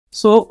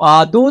So,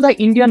 though the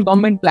Indian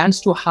government plans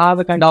to have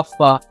a kind of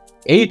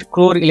 8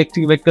 crore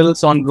electric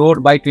vehicles on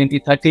road by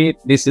 2030,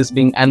 this is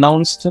being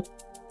announced.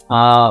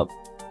 The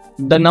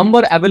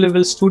number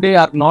available today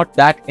are not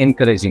that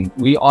encouraging.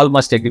 We all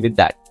must agree with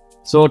that.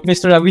 So,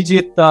 Mr.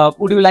 Abhijeet,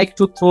 would you like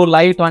to throw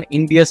light on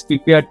India's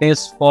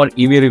preparedness for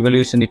EV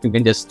revolution? If you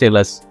can just tell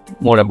us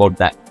more about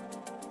that.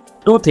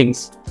 Two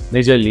things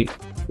majorly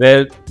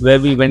where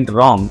we went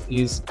wrong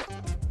is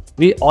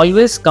we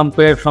always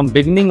compare from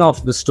beginning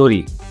of the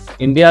story.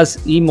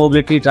 India's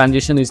e-mobility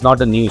transition is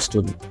not a new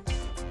story.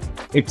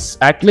 It's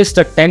at least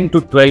a 10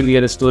 to 12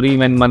 year story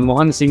when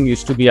Manmohan Singh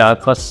used to be our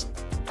first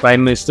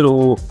Prime Minister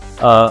who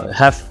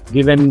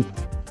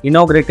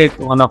inaugurated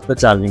one of the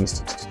charging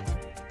stations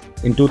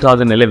in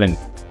 2011.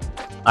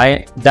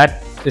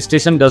 That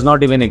station does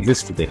not even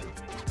exist today.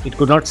 It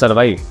could not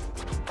survive.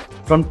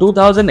 From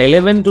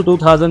 2011 to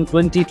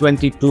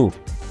 2020-22,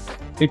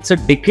 it's a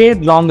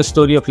decade-long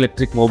story of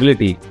electric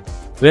mobility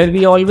where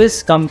we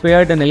always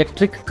compared an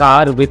electric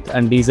car with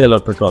a diesel or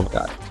petrol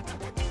car.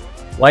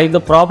 Why the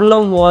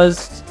problem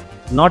was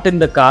not in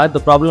the car, the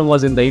problem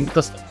was in the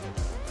infrastructure.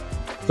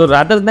 So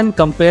rather than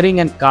comparing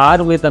a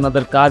car with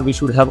another car, we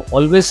should have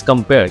always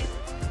compared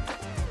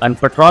a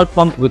petrol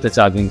pump with a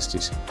charging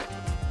station.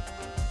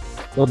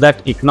 So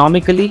that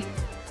economically,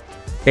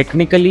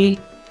 technically,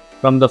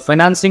 from the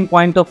financing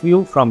point of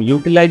view, from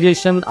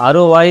utilization,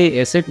 ROI,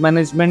 asset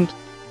management,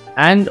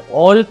 and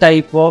all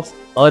type of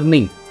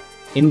earning,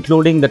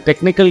 including the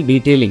technical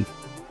detailing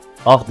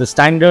of the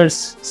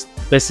standards,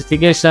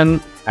 specification,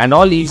 and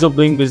all ease of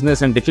doing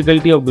business and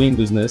difficulty of doing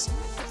business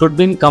should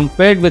be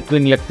compared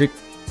between electric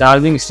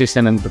charging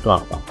station and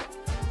petrol pump.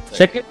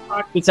 Second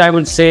part, which I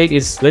would say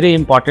is very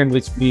important,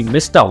 which we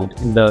missed out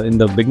in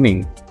the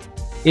beginning,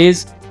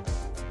 is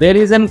there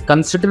is a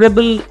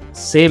considerable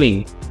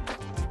saving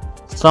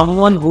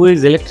someone who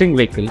is electric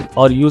vehicle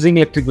or using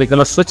electric vehicle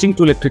or switching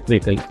to electric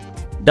vehicle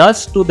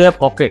does to their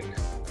pocket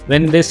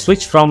when they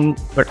switch from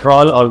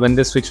petrol or when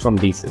they switch from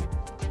diesel.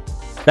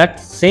 That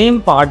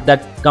same part,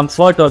 that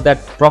comfort or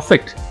that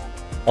profit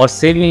or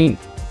saving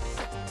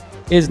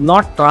is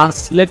not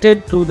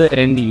translated to the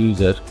end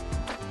user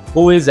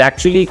who is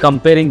actually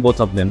comparing both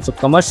of them. So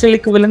commercial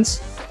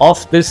equivalence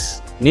of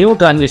this new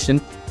transition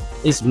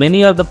is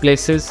many of the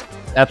places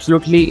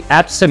absolutely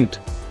absent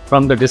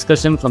from the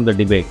discussion, from the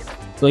debate.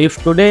 So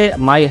if today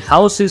my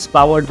house is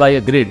powered by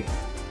a grid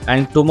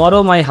and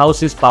tomorrow my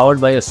house is powered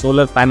by a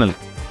solar panel,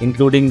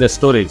 including the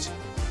storage,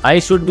 I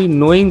should be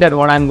knowing that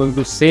what I'm going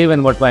to save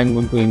and what I'm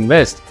going to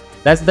invest.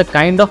 That's the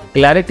kind of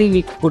clarity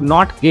we could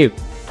not give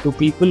to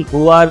people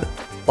who are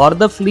for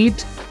the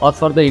fleet or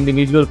for the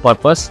individual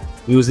purpose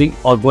using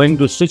or going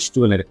to switch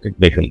to an electric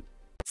vehicle.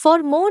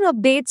 For more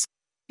updates,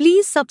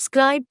 please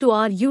subscribe to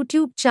our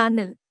YouTube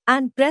channel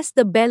and press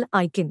the bell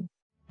icon.